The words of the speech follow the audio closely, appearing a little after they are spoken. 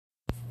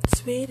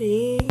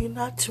Sweetie, you're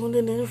not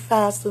tuning in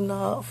fast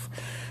enough.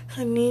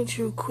 I need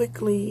you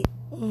quickly.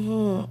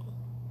 I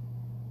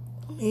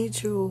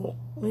need you.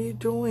 What are you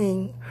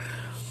doing?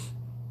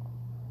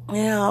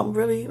 Yeah, I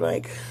really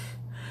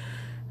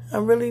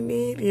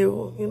need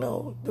you,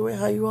 the way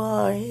how you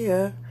are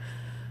here.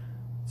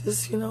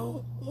 Just,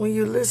 when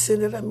you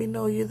listen, let me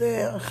know you're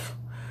there.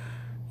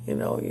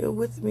 You're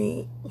with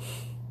me.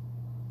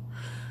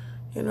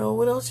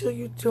 What else are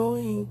you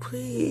doing?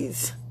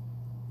 Please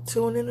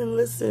tune in and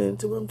listen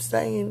to what I'm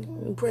saying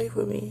and pray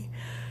for me.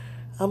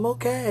 I'm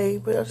okay,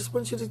 but I just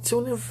want you to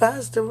tune in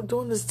faster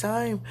during this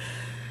time.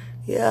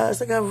 Yeah,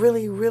 it's like I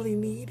really, really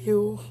need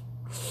you.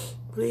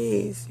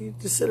 Please, you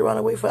just sit around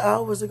and wait for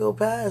hours to go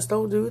past.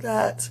 Don't do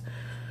that.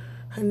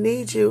 I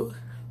need you.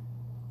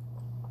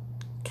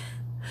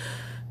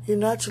 You're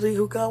naturally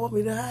who God want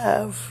me to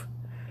have.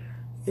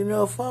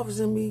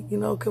 Father's in me,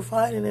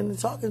 confiding and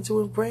talking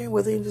to and praying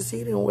with and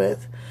interceding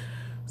with.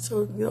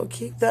 So,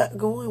 keep that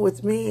going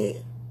with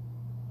me.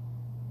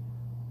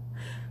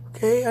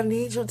 Okay, I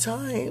need your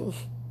time.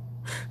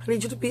 I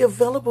need you to be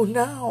available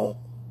now.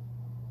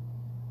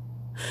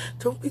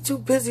 Don't be too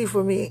busy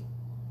for me.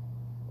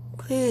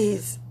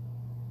 Please.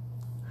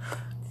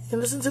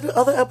 And listen to the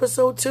other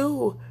episode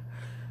too.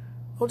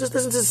 Don't just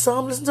listen to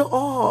some, listen to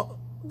all.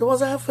 The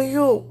ones I have for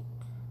you.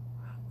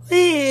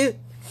 Please.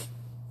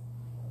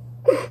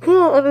 You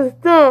don't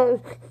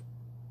understand.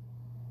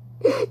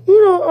 You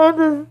don't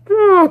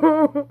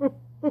understand.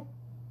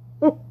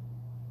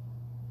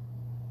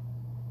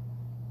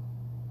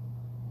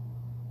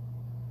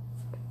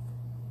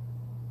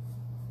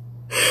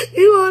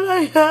 You all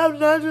I have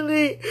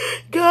naturally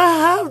God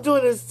have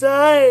during this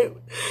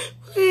time.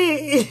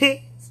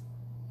 Please.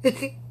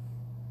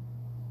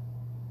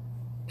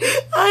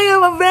 I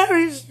am a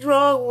very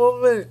strong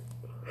woman.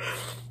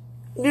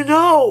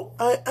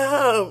 I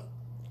am.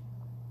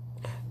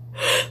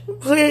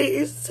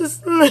 Please,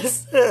 just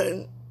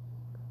listen.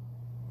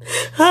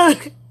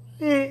 God.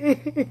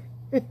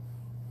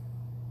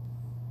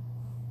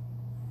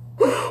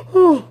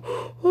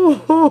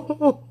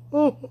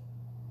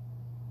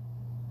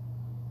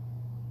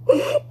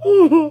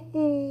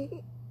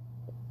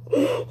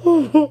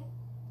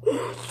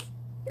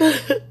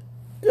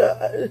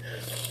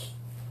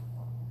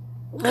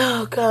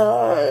 Oh,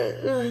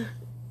 God.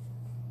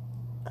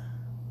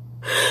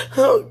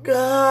 Oh,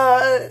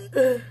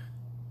 God.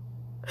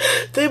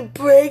 Then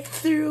break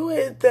through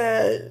it,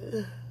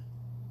 then.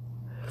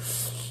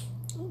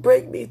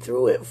 Break me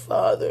through it,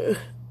 Father.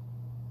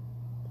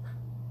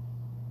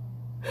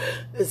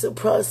 It's a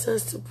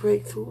process to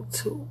break through,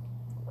 too.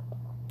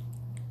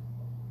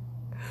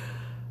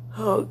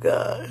 Oh,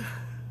 God.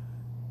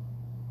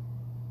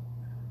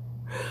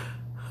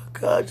 Oh,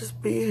 God,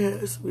 just be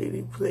here,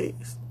 sweetie,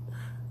 please.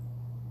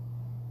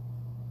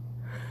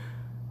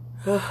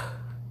 I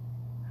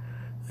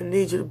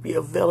need you to be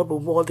available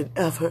more than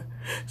ever.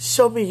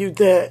 Show me you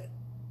there.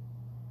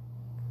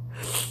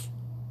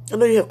 I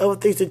know you have other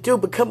things to do,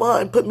 but come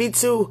on, put me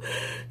too,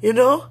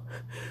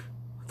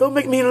 Don't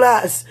make me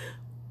last.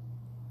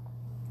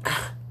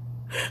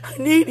 I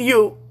need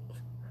you.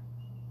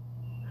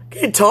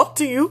 Can't talk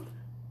to you.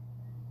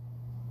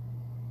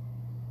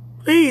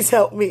 Please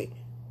help me.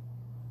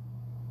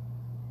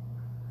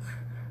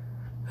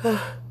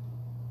 Oh,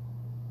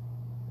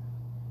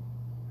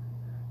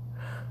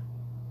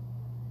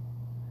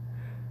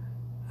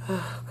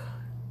 God.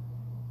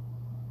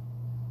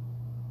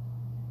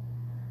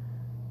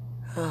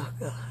 Oh,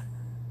 God.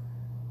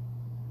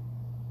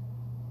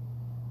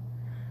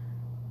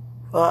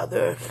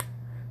 Father,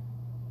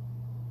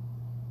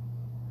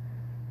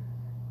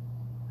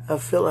 I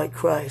feel like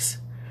Christ.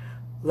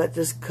 Let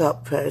this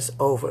cup pass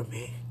over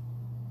me.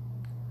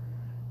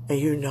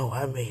 And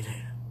I mean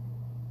it.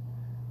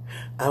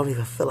 I don't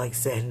even feel like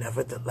saying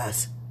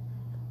nevertheless.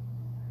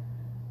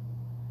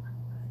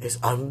 It's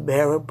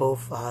unbearable,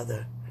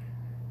 Father.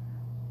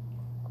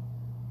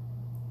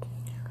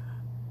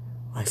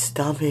 My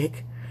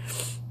stomach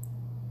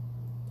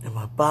and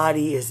my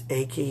body is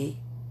achy.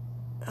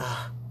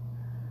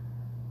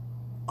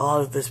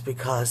 All of this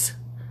because,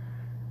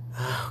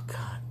 oh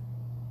God.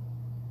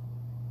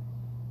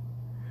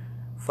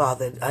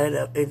 Father,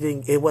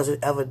 it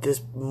wasn't ever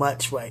this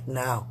much right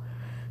now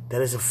that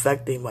is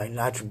affecting my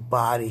natural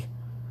body.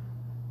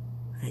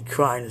 And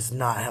crying is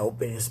not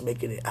helping. It's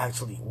making it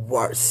actually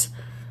worse.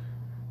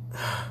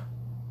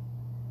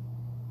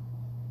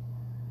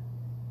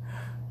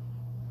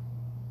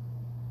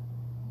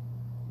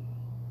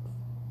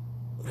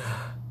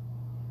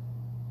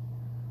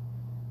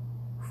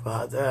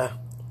 Father,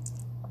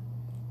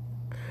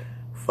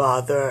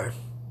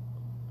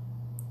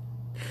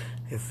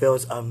 it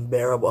feels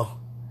unbearable.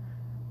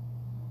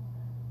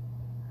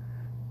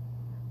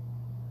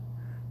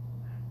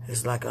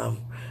 It's like I'm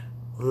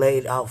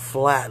laid out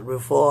flat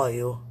before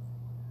you,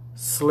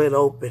 slit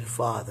open,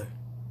 Father.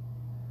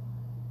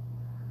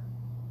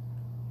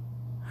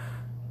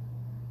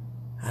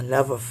 I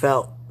never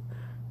felt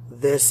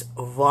this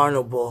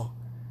vulnerable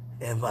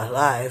in my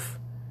life.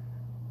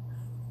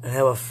 I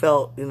never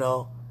felt,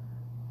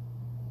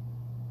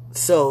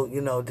 so,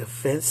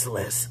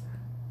 defenseless.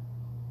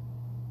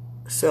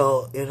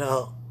 So,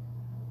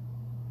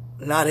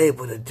 not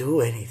able to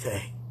do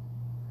anything.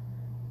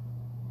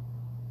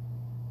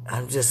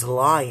 I'm just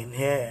lying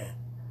here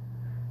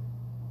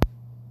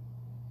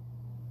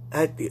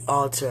at the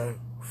altar,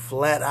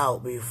 flat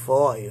out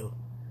before you,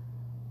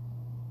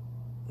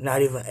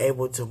 not even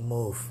able to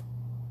move.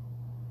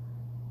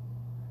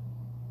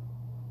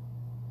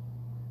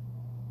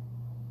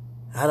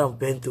 I done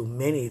been through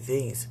many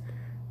things,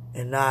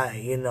 and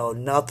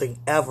nothing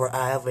I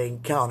ever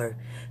encountered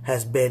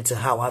has been to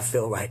how I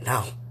feel right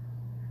now.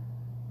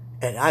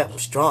 And I am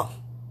strong,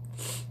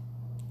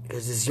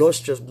 because it's your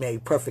strength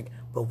made perfect.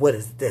 But what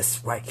is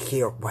this right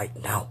here, right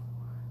now?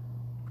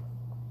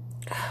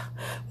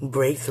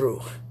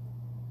 Breakthrough.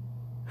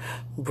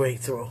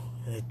 Breakthrough.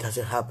 And it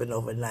doesn't happen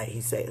overnight,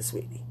 he said,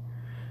 sweetie.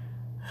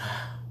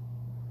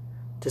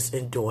 Just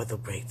endure the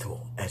breakthrough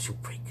as you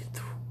break it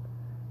through.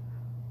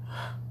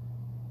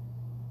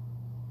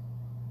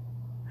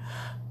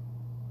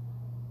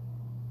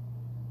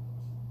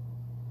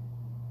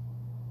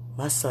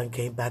 My son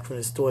came back from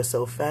the store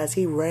so fast,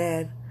 he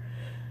ran.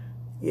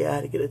 Yeah, I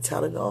had to get a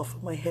Tylenol for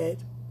my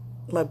head,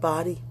 my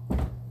body.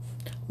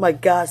 My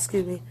God,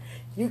 excuse me.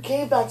 You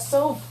came back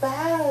so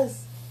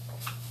fast.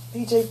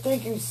 DJ,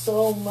 thank you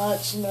so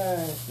much,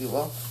 man. You're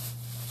welcome.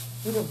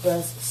 You're the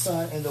best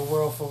son in the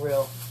world, for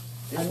real.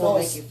 This will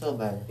make you feel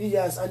better.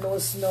 Yes, I know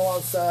it's snow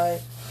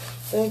outside.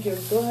 Thank you.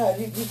 Go ahead.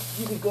 You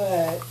can go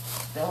ahead.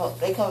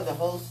 They covered the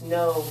whole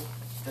snow,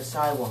 the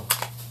sidewalk,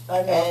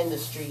 I know. and the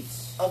streets.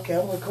 Okay,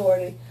 I'm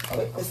recording.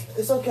 Okay. But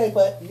it's okay,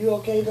 but you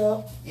okay,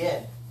 though?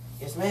 Yeah.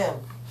 Yes, ma'am.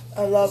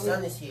 I love it. My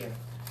son is here.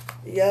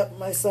 Yep,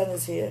 my son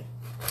is here.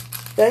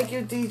 Thank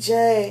you,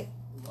 DJ.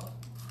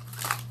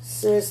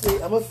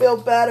 Seriously, I'm going to feel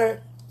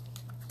better.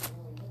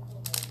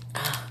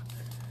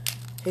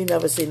 He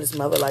never seen his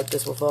mother like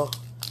this before.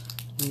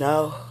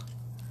 No.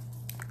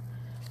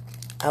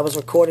 I was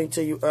recording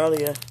to you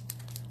earlier,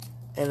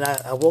 and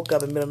I woke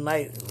up in the middle of the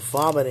night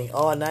vomiting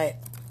all night.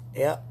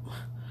 Yep.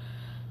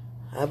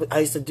 I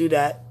used to do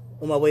that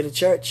on my way to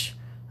church.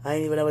 I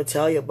ain't even ever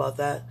tell you about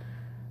that.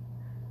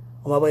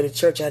 On my way to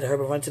church, I had to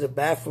hurry run to the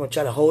bathroom and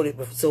try to hold it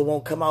so it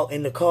won't come out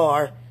in the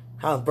car.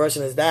 How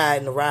embarrassing is that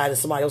in the ride and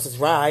somebody else's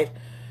ride?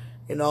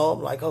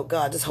 I'm like, oh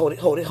God, just hold it.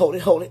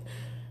 Feeling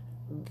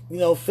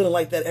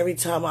like that every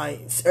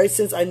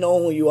since I know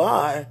who you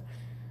are,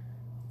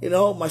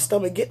 my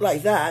stomach get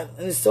like that.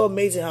 And it's so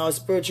amazing how a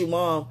spiritual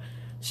mom,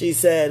 she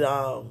said,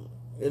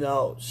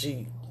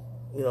 she,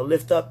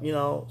 lift up,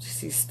 she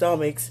sees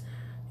stomachs.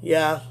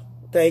 Yeah,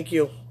 thank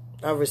you.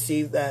 I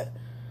received that.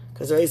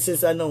 Because ever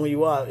since I know who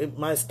you are,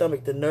 my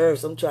stomach, the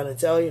nerves, I'm trying to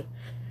tell you.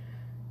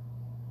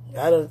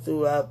 I didn't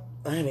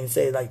even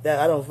say it like that.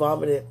 I don't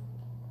vomit it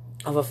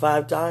over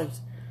 5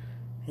 times.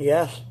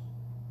 Yeah.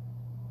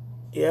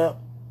 Yeah.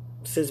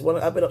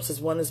 I've been up since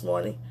 1 this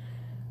morning.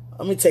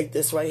 Let me take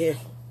this right here.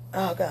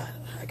 Oh, God.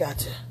 I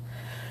got you.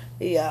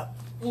 Yeah.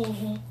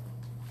 Mm-hmm.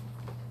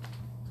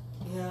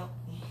 Yeah.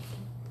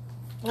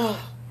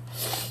 Oh.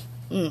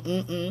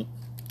 Mm-mm-mm.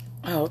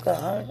 Oh,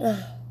 God.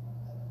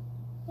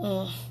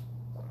 Mm.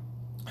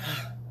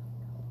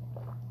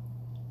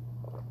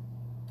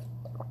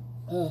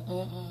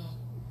 Mm-mm-mm.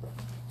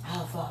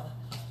 Oh, Father.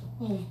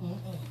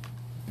 Mm-mm-mm.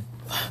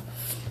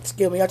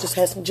 Excuse me, I just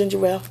had some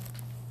ginger ale.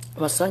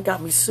 My son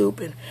got me soup,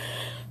 and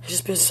he's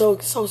just been so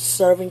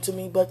serving to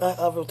me. But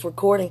I was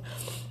recording,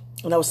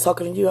 and I was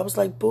talking to you. I was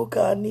like,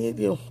 Buka, I need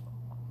you.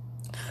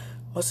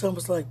 My son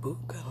was like,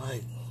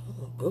 Buka,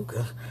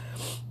 Buka.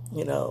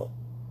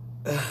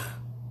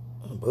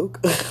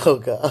 Buka. Oh,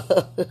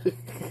 God.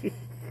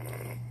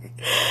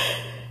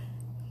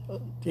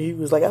 He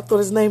was like, I thought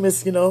his name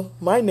is,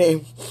 my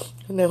name.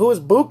 And then who is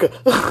Buka?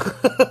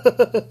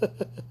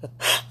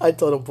 I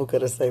told him Buka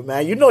to say,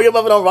 man, your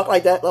mother don't rock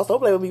like that. Don't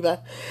play with me, man.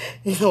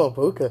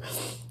 Buka.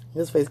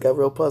 His face got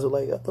real puzzled.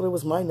 Like, I thought it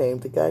was my name.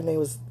 The guy's name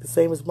was the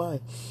same as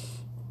mine.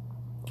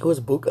 Who is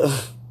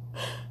Buka?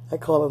 I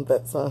call him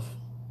that, son.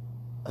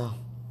 Oh.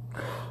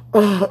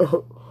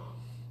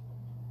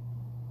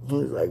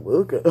 He's like,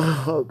 Buka.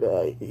 Oh,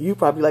 God. You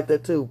probably like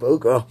that, too,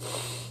 Buka.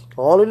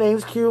 All the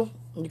names Q.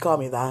 You call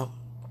me that.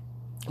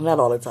 Not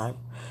all the time.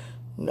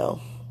 No.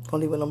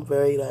 Only when I'm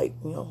very,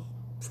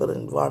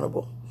 feeling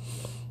vulnerable.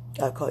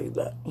 I call you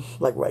that.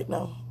 Like right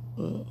now.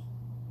 Mm.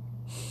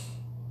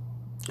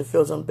 It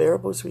feels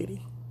unbearable,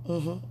 sweetie.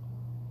 Mm-hmm.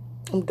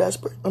 I'm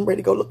desperate. I'm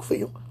ready to go look for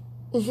you.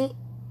 Mm-hmm.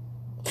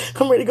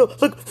 I'm ready to go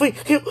look for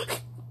you.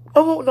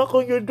 I won't knock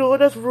on your door.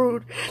 That's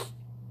rude.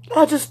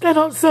 I'll just stand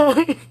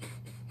outside.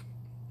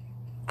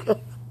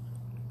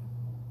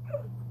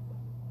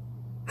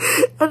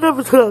 I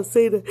never thought I'd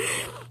say that.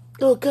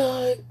 Oh,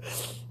 God.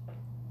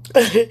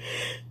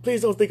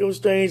 Please don't think I'm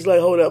strange. Like,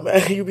 hold up,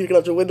 man. You be looking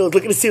out your windows,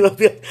 looking to see up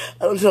there.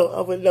 I don't know.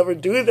 I would never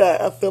do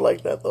that. I feel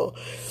like that, though.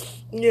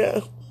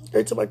 Yeah.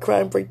 Every time I cry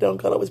and break down,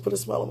 God always put a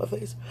smile on my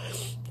face.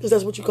 Because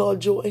that's what you call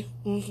joy.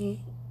 Mm-hmm.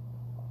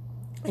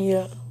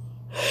 Yeah.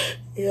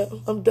 Yeah.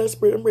 I'm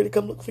desperate. I'm ready to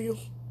come look for you.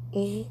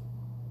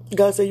 Mm-hmm.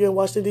 God said you're in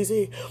Washington,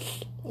 D.C.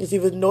 It's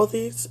either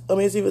northeast,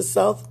 it's either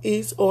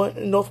southeast or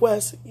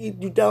northwest.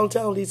 You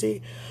downtown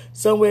DC,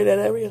 somewhere in that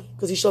area,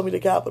 because he showed me the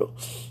capital.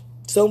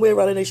 Somewhere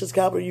around the nation's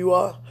capital you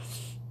are.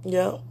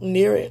 Yeah,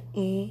 near it.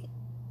 And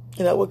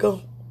I will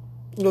go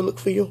look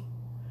for you.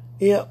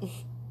 Yeah.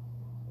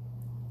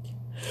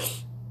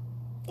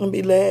 And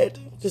be led,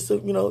 just to,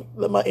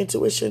 let my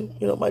intuition,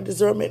 my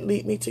discernment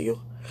lead me to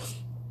you.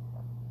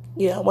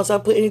 Yeah, once I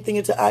put anything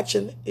into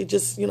action, it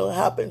just,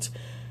 happens.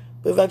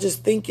 But if I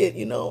just think it,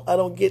 I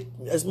don't get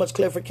as much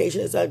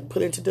clarification as I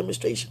put into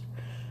demonstration.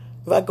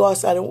 If I go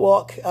outside and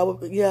walk,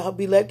 I'll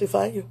be led to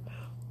find you.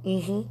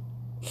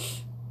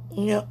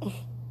 Yeah.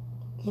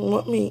 You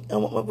want me? I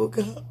want my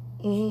buka.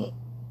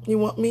 You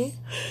want me?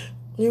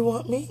 You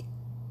want me?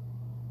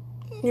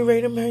 You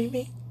ready to marry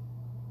me?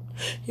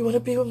 You want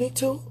to be with me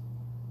too?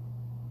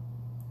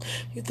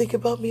 You think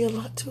about me a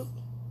lot too?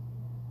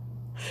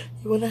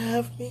 You want to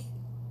have me?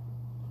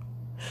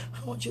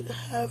 I want you to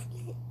have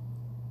me.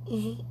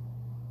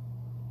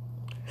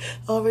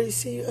 I already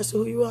see you as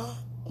who you are.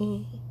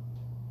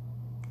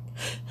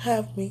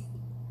 Have me.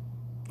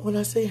 When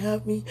I say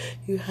have me,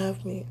 you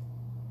have me.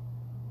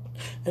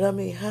 And I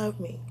mean have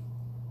me.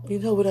 You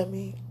know what I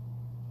mean.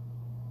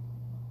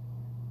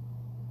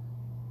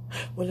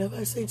 Whenever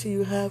I say to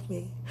you, have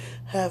me,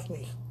 have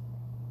me.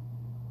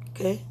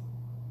 Okay?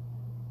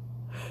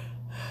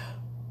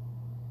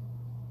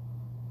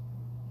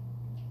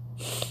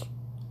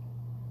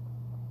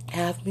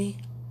 Have me?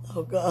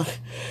 Oh, God.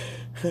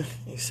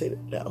 You say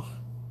that now.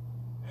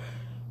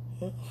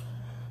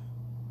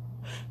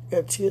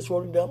 Got tears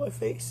rolling down my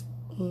face.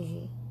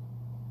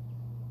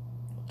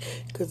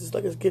 Because it's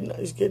like it's getting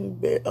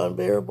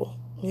unbearable.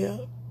 Yeah.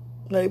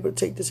 I'm not able to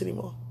take this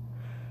anymore.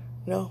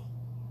 No.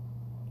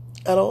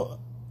 I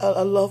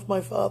love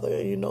my Father,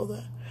 and you know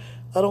that.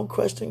 I don't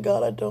question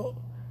God, I don't.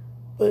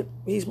 But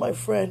He's my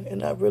friend,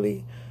 and I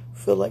really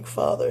feel like,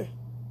 Father,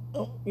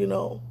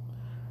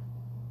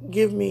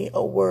 give me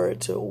a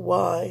word to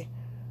why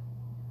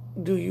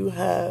do you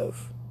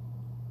have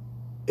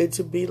it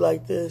to be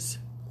like this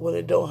when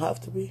it don't have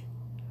to be?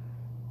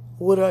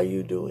 What are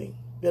you doing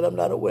that I'm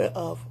not aware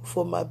of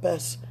for my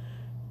best,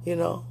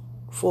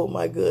 for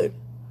my good?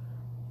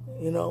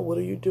 What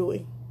are you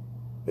doing?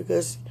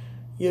 Because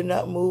you're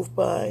not moved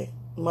by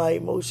my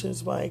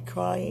emotions, my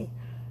crying.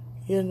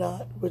 You're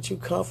not, but you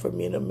comfort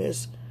me in the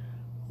midst.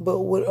 But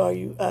what are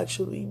you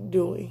actually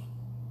doing?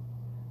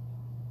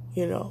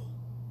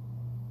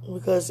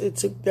 Because it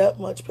took that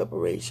much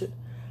preparation.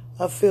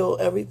 I feel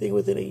everything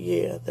within a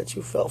year that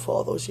you felt for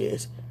all those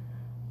years.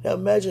 Now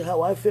imagine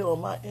how I feel on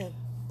my end.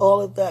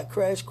 All of that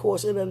crash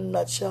course in a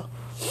nutshell.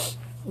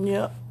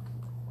 Yeah.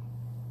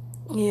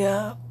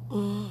 Yeah.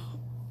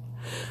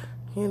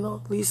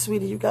 At least,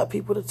 sweetie, you got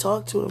people to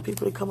talk to and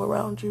people to come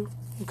around you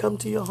and come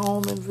to your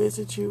home and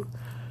visit you.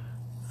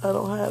 I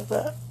don't have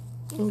that.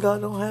 And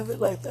God don't have it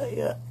like that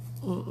yet.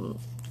 And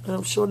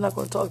I'm sure not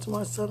going to talk to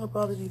my son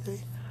about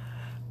anything.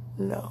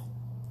 No.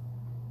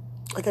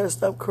 I got to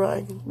stop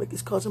crying.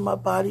 It's causing my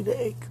body to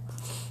ache.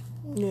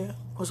 Yeah.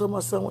 So my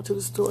son went to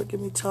the store to give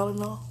me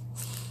Tylenol.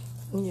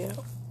 Yeah.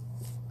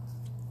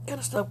 Got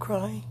to stop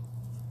crying.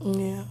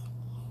 Yeah.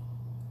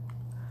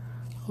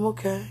 I'm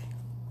okay.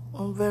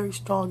 I'm very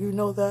strong. You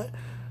know that.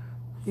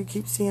 You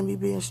keep seeing me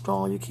being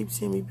strong. You keep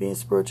seeing me being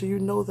spiritual. You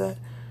know that.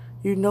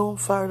 You know I'm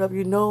fired up.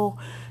 You know,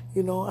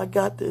 I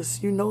got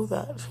this. You know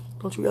that.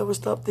 Don't you ever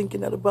stop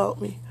thinking that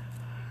about me.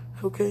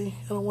 Okay?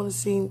 I don't want to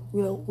seem,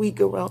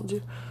 weak around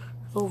you.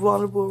 No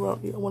vulnerable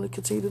around you. I want to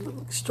continue to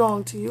look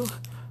strong to you.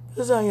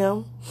 As I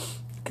am.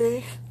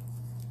 Okay?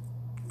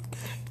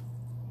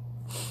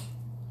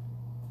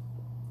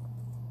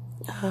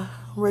 I'm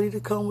ready to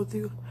come with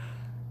you.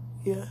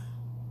 Yeah.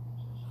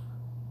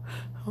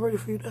 I'm ready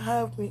for you to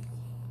have me.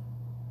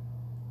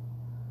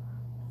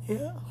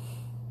 Yeah.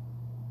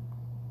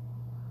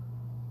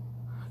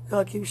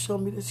 God keeps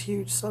showing me this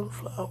huge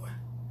sunflower.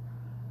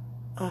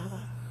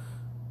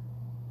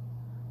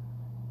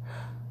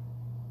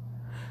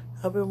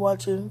 I've been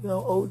watching,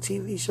 old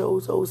TV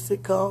shows, old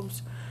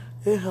sitcoms.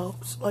 It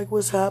helps. Like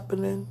What's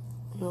Happening,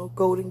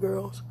 Golden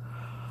Girls,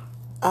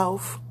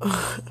 Alf,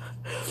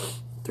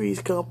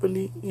 Three's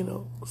Company,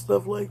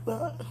 stuff like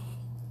that.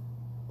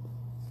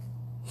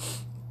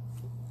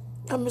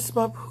 I miss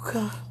my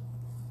buka.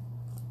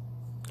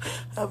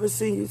 I haven't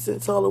seen you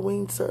since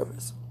Halloween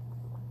service.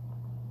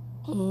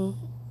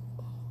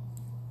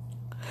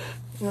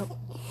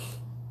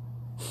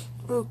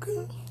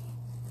 Buka.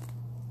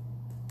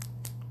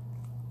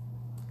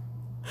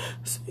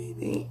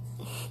 Sweetie.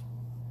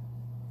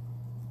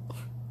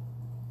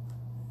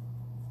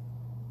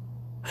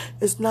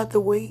 It's not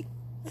the weight.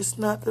 It's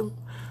not the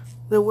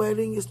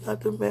wedding. It's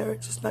not the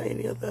marriage. It's not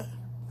any of that.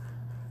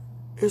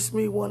 It's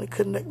me wanting to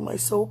connect my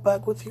soul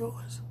back with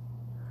yours.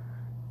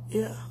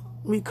 Yeah.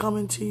 Me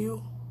coming to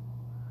you.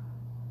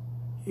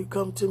 You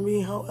come to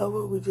me,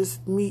 however, we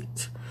just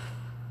meet.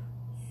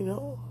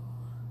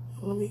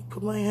 Let me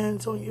put my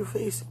hands on your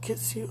face and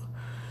kiss you.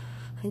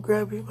 And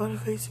grab you by the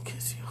face and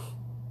kiss you.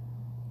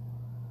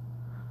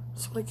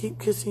 Just want to keep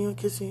kissing you and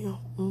kissing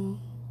you.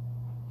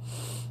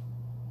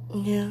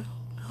 Yeah.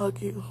 hug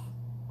you.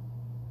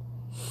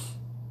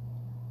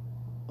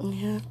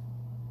 Yeah,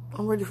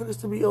 I'm ready for this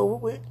to be over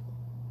with.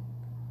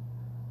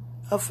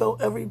 I felt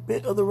every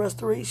bit of the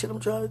restoration, I'm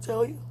trying to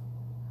tell you.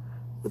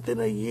 Within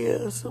a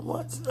year or so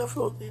much, I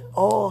felt it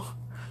all.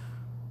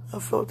 I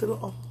felt it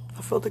all.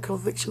 I felt the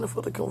conviction, I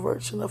felt the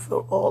conversion, I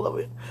felt all of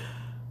it.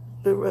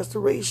 The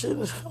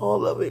restoration,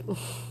 all of it.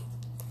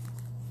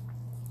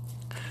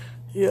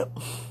 Yep.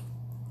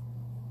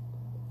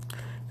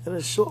 In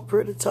a short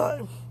period of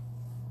time.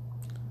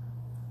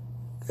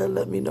 That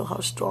let me know how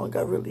strong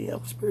I really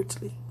am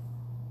spiritually.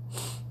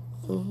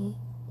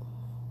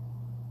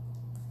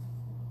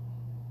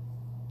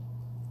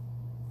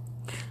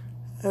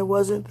 It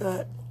wasn't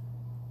that,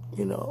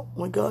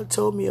 when God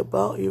told me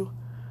about you,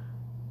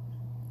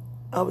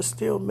 I was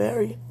still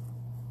married,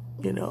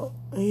 and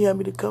He had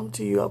me to come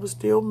to you. I was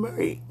still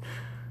married.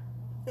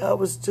 I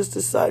was just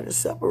deciding to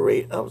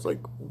separate. I was like,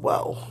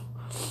 wow.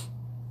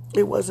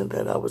 It wasn't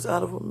that I was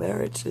out of a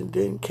marriage and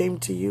then came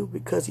to you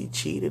because he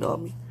cheated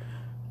on me.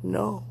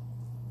 No.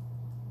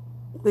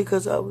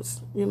 Because I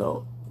was,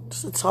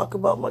 just to talk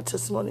about my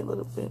testimony a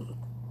little bit.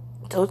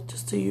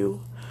 Just to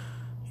you,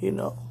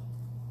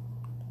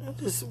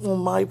 just on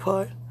my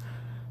part.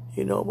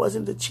 It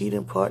wasn't the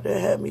cheating part that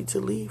had me to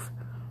leave.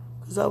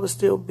 Because I was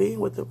still being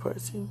with the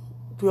person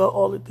throughout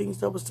all the things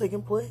that was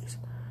taking place.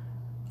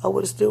 I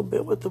would have still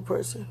been with the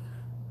person.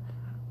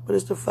 But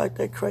it's the fact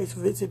that Christ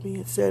visited me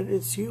and said,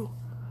 it's you.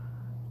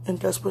 And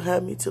that's what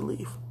had me to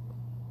leave.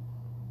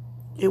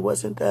 It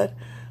wasn't that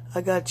I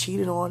got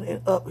cheated on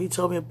and he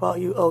told me about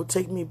you, oh,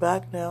 take me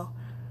back now.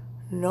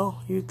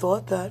 No, you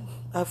thought that.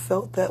 I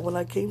felt that when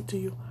I came to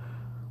you.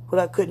 But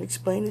I couldn't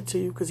explain it to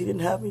you because he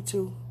didn't have me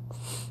to.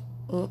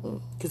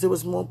 Because there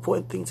was more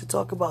important things to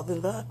talk about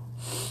than that.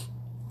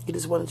 He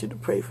just wanted you to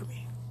pray for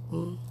me.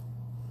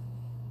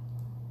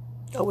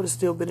 I would have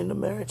still been in the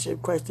marriage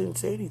if Christ didn't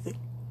say anything.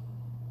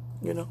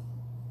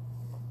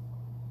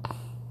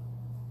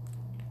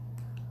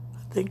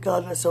 Thank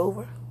God that's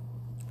over.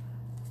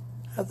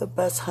 I have the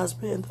best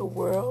husband in the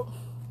world.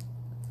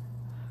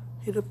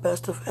 You're the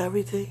best of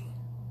everything.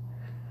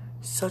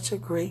 Such a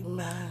great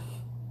man.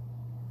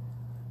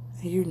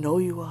 And you know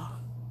you are.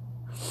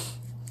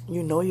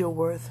 You know you're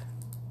worth.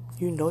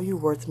 You know you're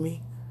worth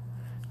me.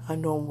 I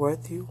know I'm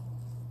worth you.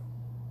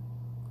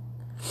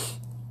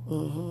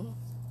 The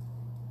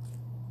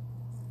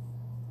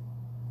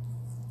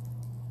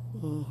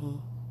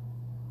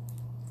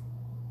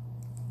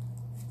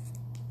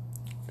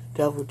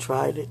devil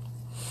tried it.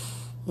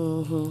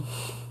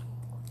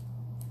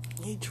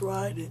 He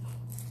tried it.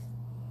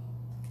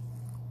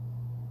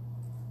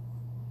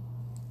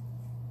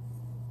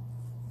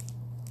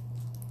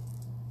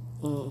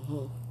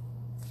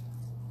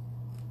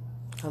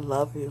 I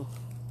love you.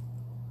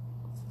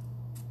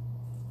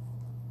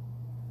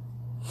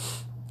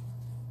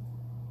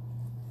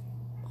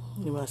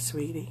 You're my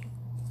sweetie.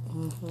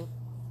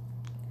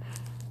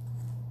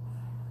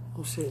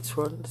 I'm sitting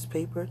twirling this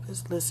paper.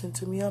 Just listen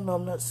to me. I know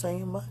I'm not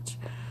saying much.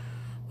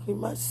 You're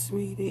my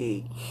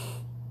sweetie.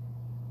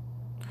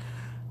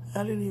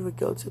 I didn't even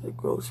go to the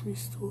grocery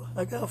store.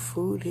 I got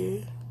food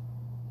here.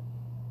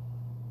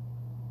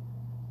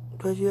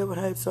 But you ever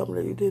had something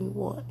that you didn't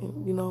want?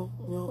 And,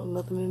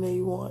 nothing in there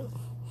you want.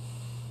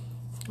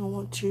 I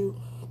want you.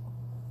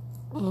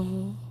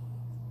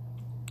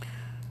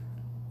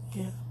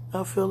 Yeah,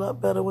 I'll feel a lot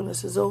better when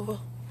this is over.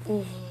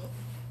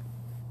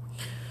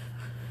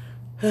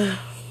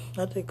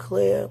 I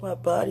declare my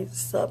body to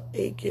stop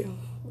aching.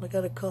 I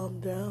gotta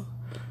calm down.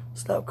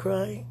 Stop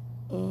crying.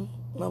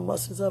 My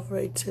muscles are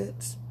very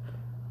tense.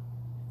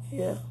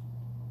 Yeah.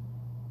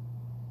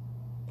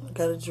 I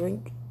gotta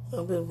drink.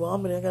 I've been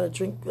vomiting. I gotta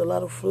drink a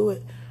lot of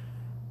fluid.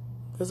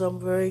 Because I'm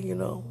very,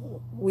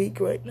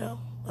 weak right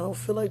now. I don't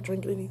feel like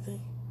drinking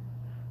anything.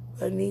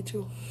 I need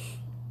to.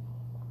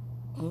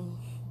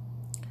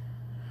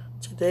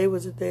 Today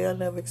was a day I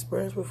never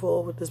experienced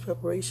before with this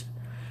preparation.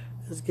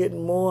 It's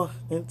getting more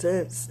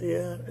intense.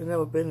 Yeah, I've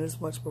never been this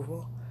much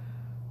before.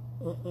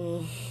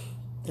 And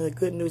the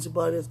good news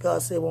about it is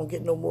God said it won't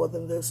get no more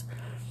than this.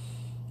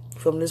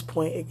 From this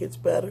point, it gets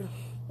better.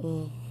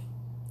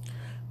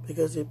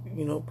 Because,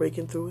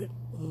 breaking through it.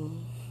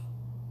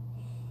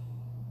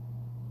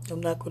 I'm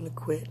not going to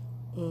quit.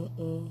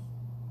 I'm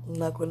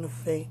not going to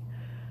faint.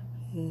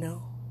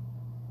 No.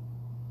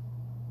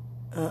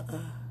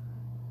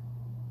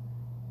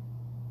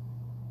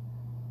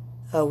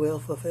 I will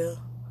fulfill.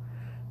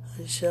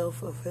 I shall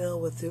fulfill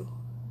with you.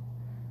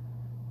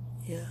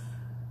 Yeah.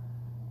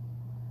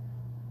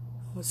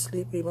 I'm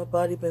sleepy. My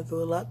body been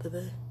through a lot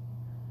today.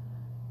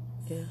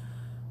 Yeah.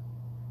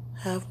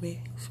 Have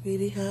me,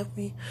 sweetie, have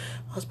me.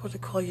 I was supposed to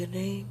call your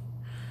name.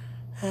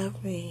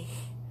 Have me.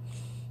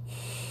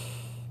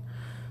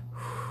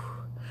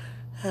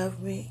 Have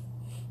me.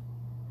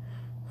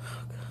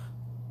 Oh, God.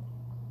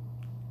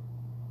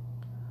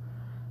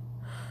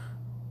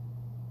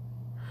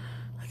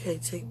 I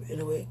can't take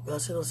being away.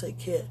 God said, don't say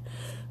can't.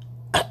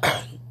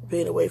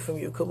 Being away from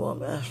you. Come on,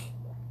 man.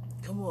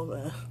 Come on,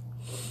 man.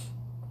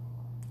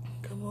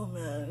 Come on,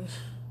 man.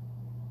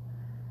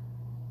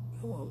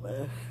 Come on,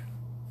 man.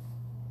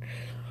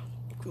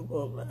 Come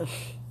on, man.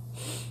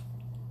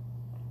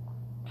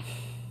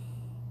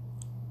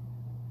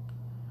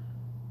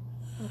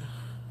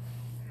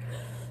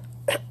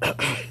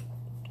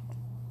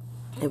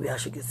 Maybe I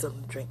should get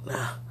something to drink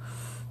now.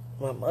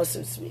 My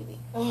mustard, sweetie.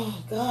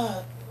 Oh,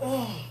 God.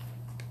 Oh.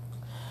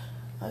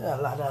 I got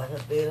a lot out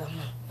of the bed.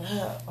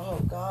 Oh,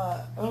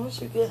 God. I wish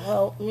you could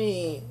help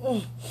me.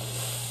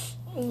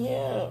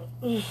 Yeah.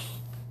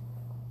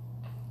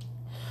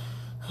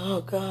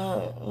 Oh,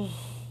 God.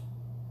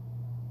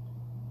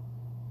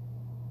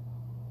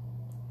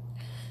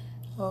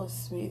 Oh,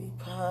 sweetie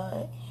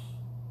pie.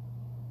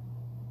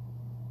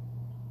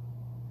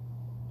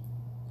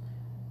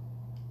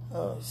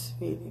 Oh,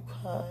 sweetie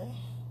pie.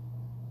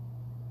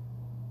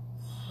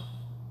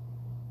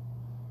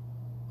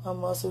 My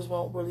muscles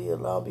won't really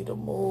allow me to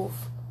move.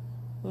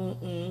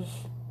 I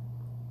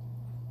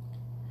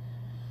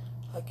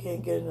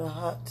can't get in a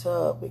hot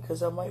tub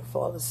because I might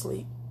fall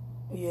asleep.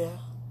 Yeah.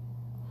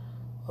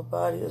 My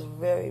body is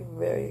very,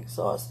 very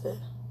exhausted.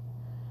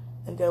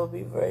 And that would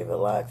be very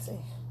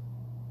relaxing.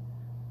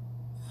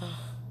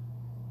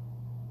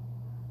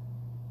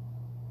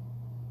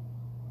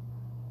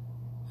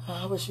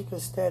 I wish you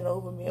could stand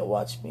over me and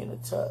watch me in the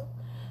tub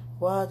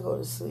while I go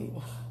to sleep.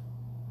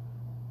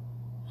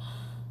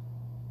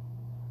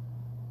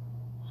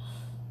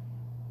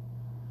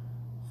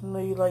 I know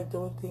you like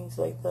doing things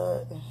like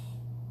that.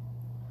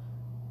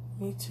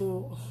 Me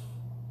too.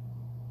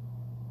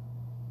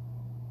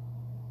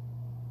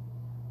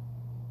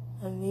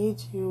 I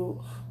need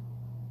you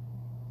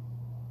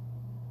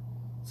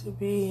to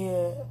be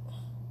here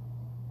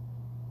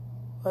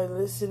by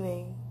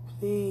listening,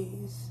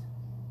 please.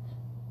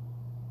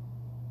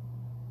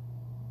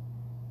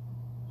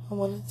 I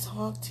want to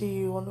talk to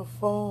you on the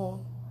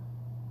phone.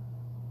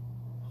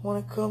 I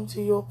want to come to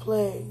your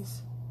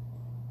place.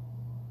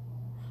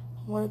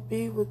 I want to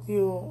be with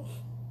you.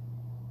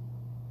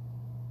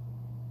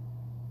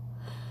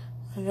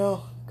 I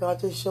know God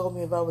just showed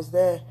me if I was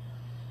there.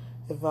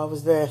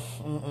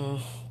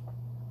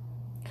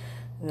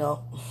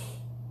 No.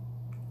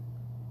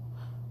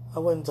 I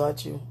wouldn't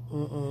touch you.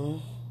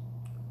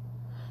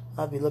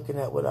 I'd be looking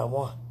at what I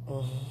want.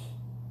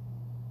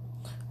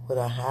 What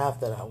I have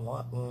that I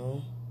want.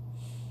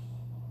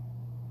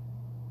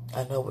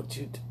 I know what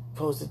you're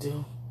supposed to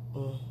do.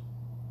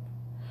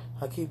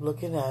 I keep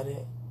looking at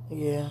it.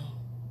 Yeah.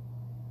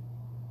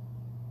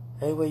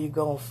 Everywhere you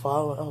go and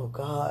follow. Oh,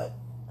 God.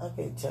 I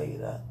can't tell you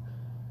that.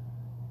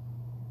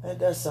 And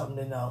that's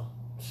something to know.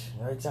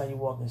 Every time you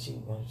walk in, she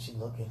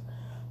looking.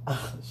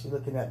 She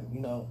looking at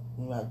me,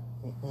 like,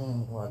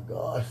 my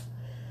God.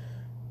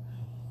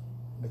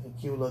 Look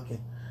at you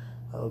looking.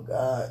 Oh,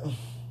 God.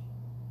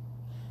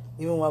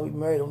 Even while we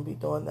married, don't be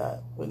doing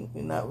that. We're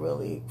not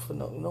really,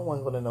 no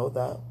one's going to know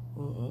that.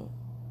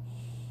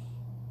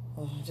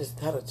 I'm just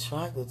that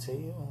attracted to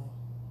you.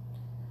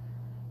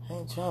 I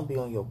ain't trying to be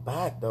on your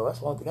back, though.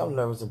 That's one thing I'm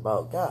nervous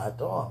about. God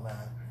damn,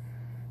 man.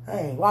 I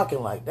ain't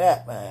walking like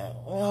that, man.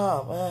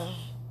 No, man.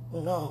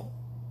 No.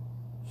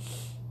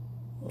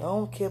 I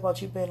don't care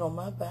about you being on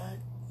my back.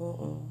 I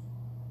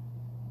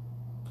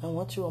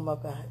want you on my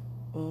back.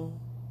 You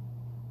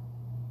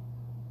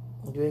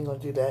ain't gonna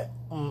do that.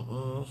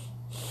 You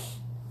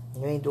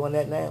ain't doing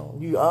that now.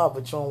 You are,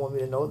 but you don't want me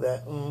to know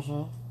that.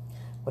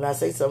 When I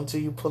say something to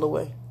you, pull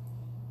away.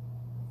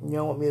 You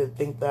don't want me to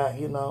think that,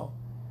 you all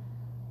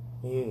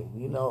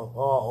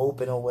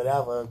open or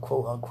whatever,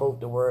 quote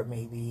unquote, the word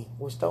may be,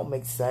 which don't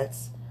make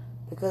sense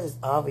because it's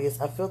obvious.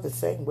 I feel the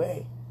same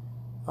way.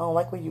 I don't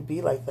like when you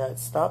be like that.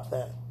 Stop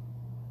that.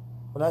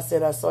 When I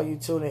said I saw you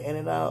tuning in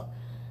and out,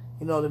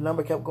 the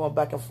number kept going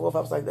back and forth.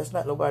 I was like, that's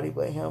not nobody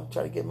but him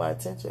trying to get my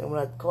attention. And when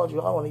I called you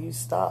out on it, you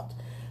stopped.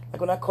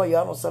 Like when I call you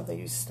out on something,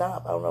 you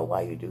stop. I don't know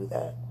why you do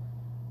that.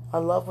 I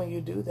love when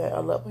you do that. I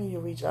love when you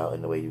reach out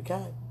in the way you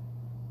can.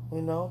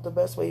 The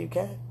best way you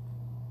can.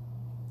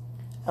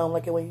 I don't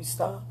like it when you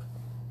stop.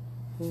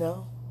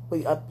 But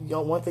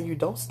one thing you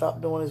don't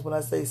stop doing is when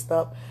I say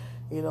stop,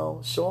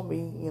 show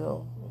me,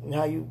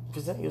 how you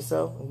present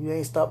yourself. You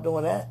ain't stopped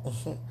doing that.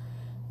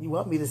 You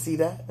want me to see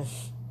that?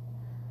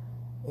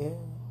 Yeah.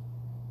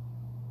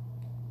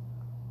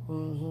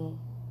 You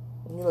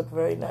look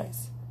very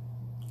nice.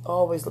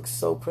 Always look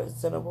so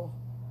presentable.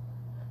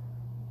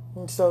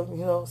 And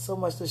so, so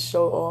much to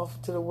show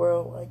off to the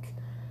world. Like,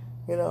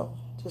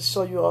 just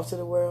show you off to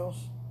the world.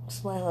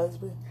 It's my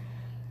husband.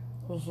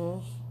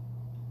 I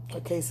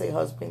can't say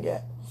husband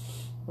yet.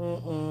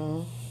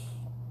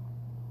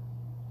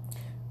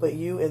 But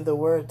you and the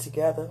word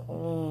together.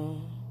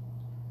 Oh,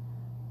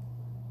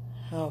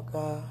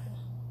 God.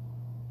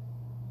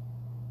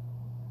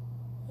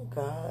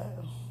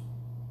 God.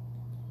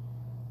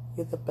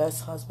 You're the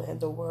best husband in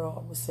the world.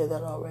 I'm going to say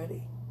that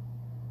already.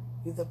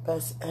 You're the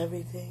best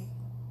everything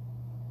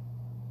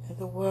in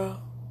the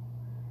world.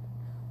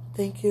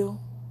 Thank you.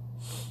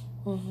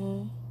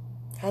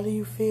 How do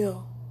you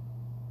feel?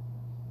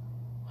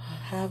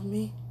 Have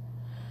me?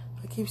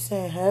 I keep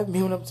saying have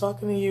me when I'm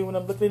talking to you. When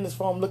I'm looking in this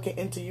phone, I'm looking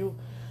into you.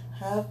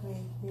 Have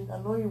me. I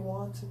know you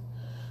want to.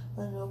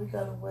 I know we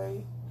gotta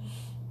wait.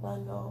 I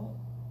know.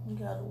 We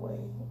gotta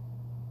wait.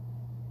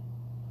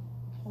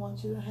 I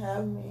want you to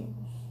have me.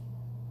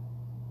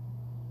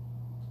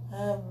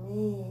 Have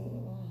me.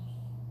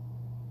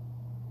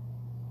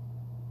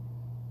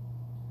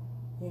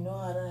 You know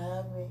how to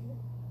have me.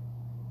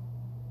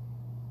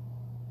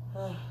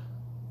 I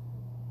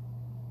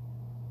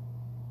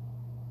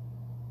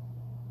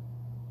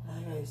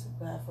gotta use the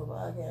bathroom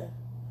again.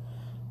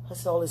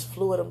 That's all this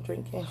fluid I'm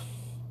drinking.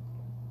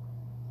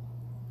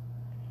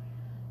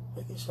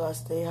 Making sure I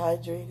stay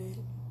hydrated.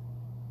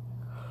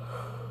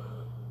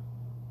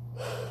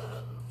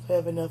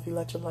 Have enough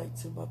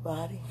electrolytes in my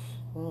body.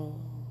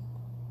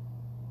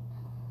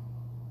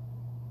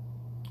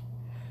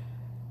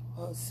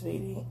 Oh,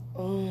 sweetie.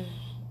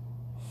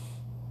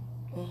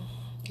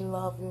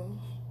 Love you.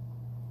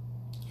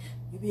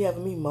 You be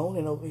having me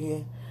moaning over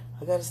here.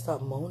 I gotta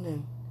stop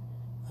moaning.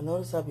 I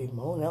notice I be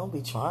moaning. I don't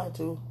be trying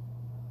to.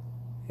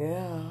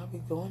 Yeah, I be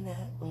doing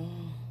that.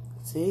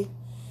 See?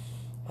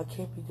 I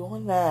can't be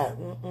doing that.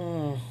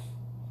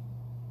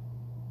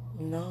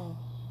 No.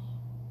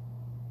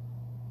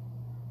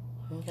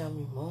 You got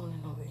me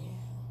moaning over here.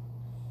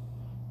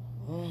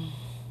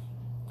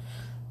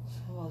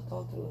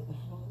 Don't do it.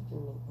 Don't do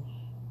it.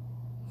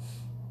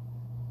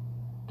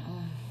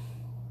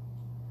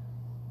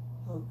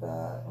 Oh,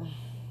 God.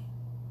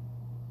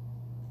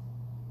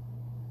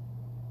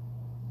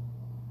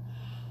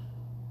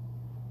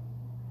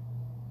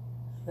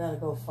 I gotta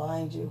go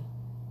find you.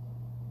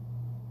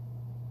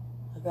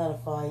 I gotta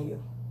find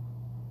you.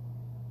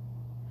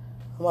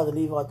 I'm about to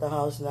leave out the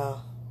house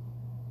now.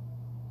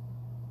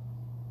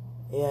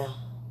 Yeah.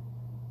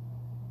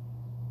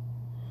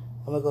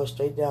 I'm gonna go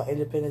straight down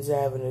Independence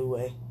Avenue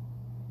way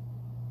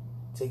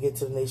to get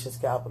to the nation's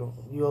capital.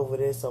 You over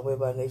there somewhere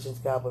by the nation's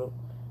capital.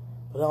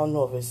 But I don't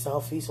know if it's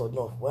southeast or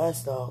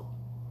northwest though.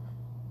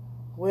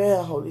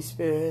 Where, Holy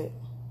Spirit?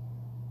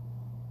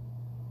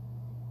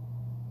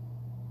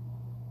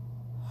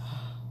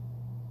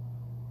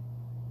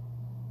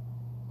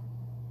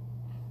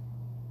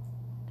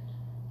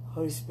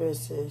 Holy Spirit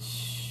says,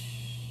 shh.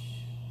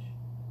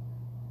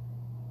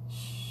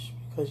 Shh,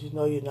 because you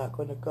know you're not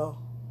going to go.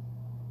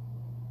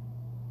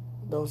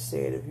 Don't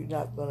say it if you're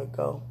not going to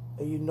go.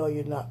 And you know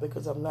you're not,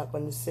 because I'm not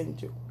going to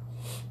send you.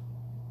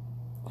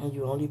 And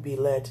you only be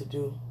led to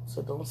do.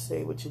 So don't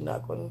say what you're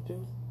not going to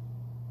do.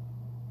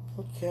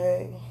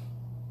 Okay.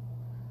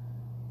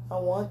 I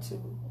want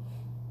to.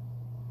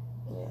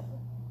 Yeah.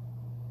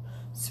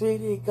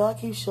 Sweetie, God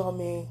keeps showing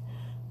me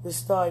the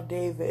Star of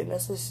David, and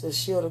that's just a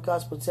shield of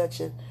God's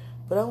protection.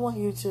 But I want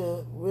you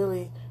to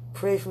really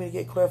pray for me to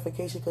get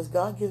clarification, because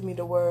God gives me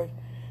the word,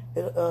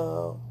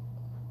 a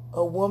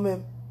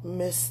woman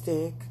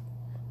mystic,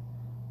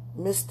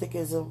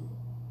 mysticism.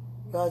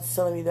 God's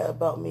telling me that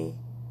about me.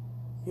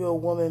 You're a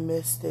woman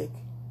mystic.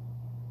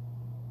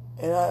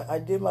 And I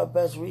did my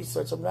best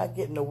research. I'm not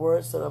getting the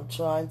words that I'm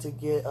trying to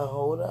get a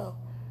hold of.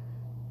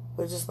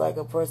 But just like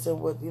a person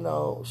with,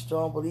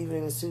 strong believing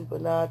in the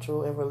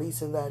supernatural and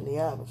releasing that in the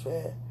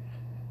atmosphere.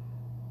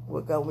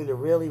 What got me to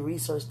really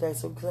research that.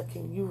 So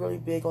can you really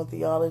big on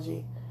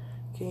theology?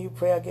 Can you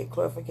pray I get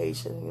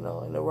clarification,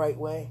 in the right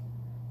way?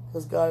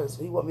 Because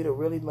He want me to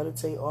really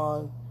meditate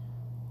on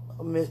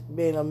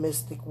being a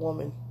mystic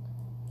woman,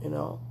 In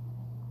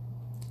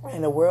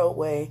the world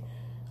way,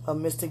 a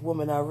mystic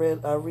woman, I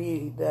read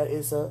that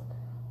is a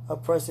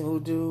person who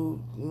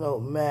do,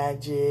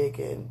 magic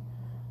and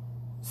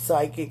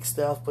psychic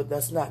stuff, but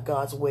that's not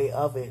God's way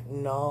of it.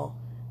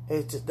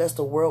 It's just, that's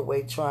the world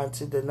way trying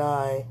to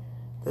deny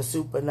the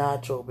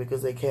supernatural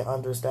because they can't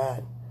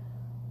understand.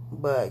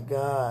 But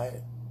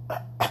God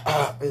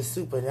is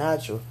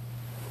supernatural.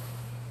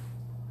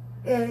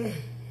 And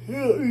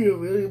you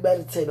really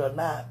meditate on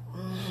that.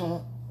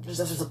 That's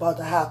what's about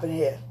to happen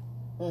here.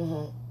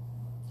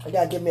 I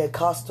gotta get me a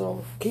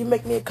costume. Can you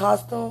make me a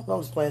costume? No,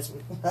 I'm just playing.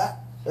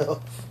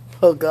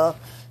 Oh God,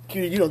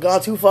 you don't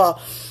gone too far.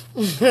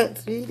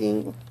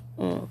 Sweetie,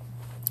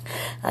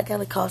 I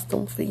got a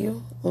costume for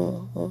you.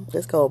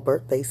 It's called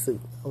birthday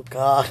suit. Oh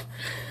God,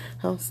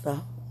 I'm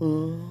stop. I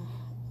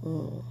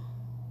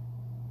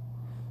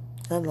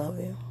love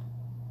you.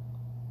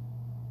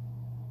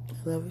 I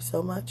love you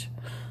so much.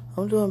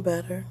 I'm doing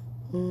better.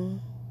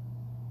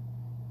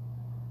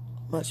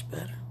 Much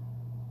better.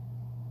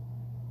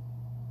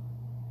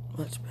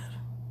 Much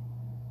better.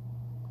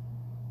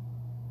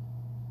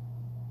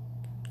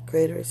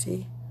 Greater is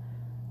He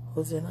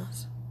who's in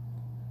us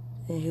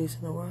and who's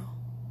in the world.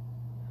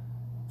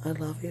 I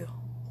love you.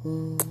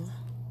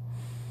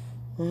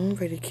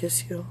 Ready to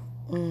kiss you.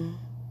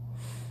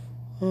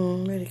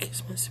 Ready to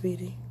kiss my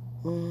sweetie.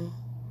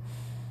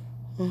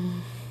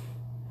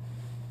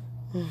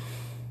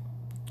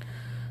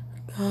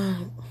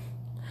 God,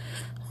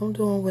 I'm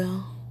doing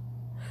well.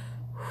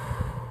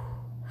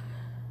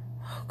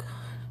 Oh God,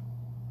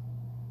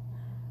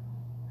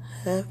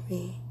 have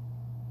me.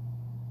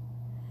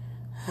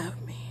 Have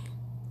me.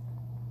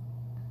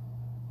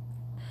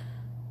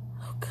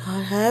 Oh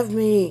God, have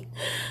me.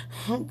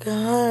 Oh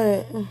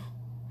God.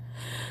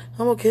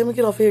 I'm okay. Let me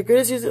get off here.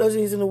 Greatest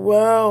He's in the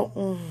world.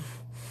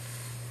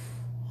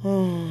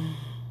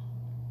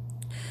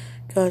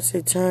 God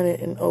said, turn it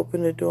and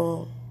open the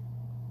door.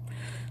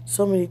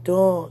 So many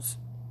thoughts.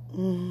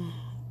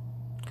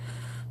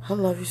 I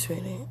love you,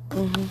 sweetie.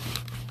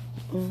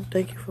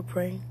 Thank you for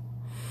praying.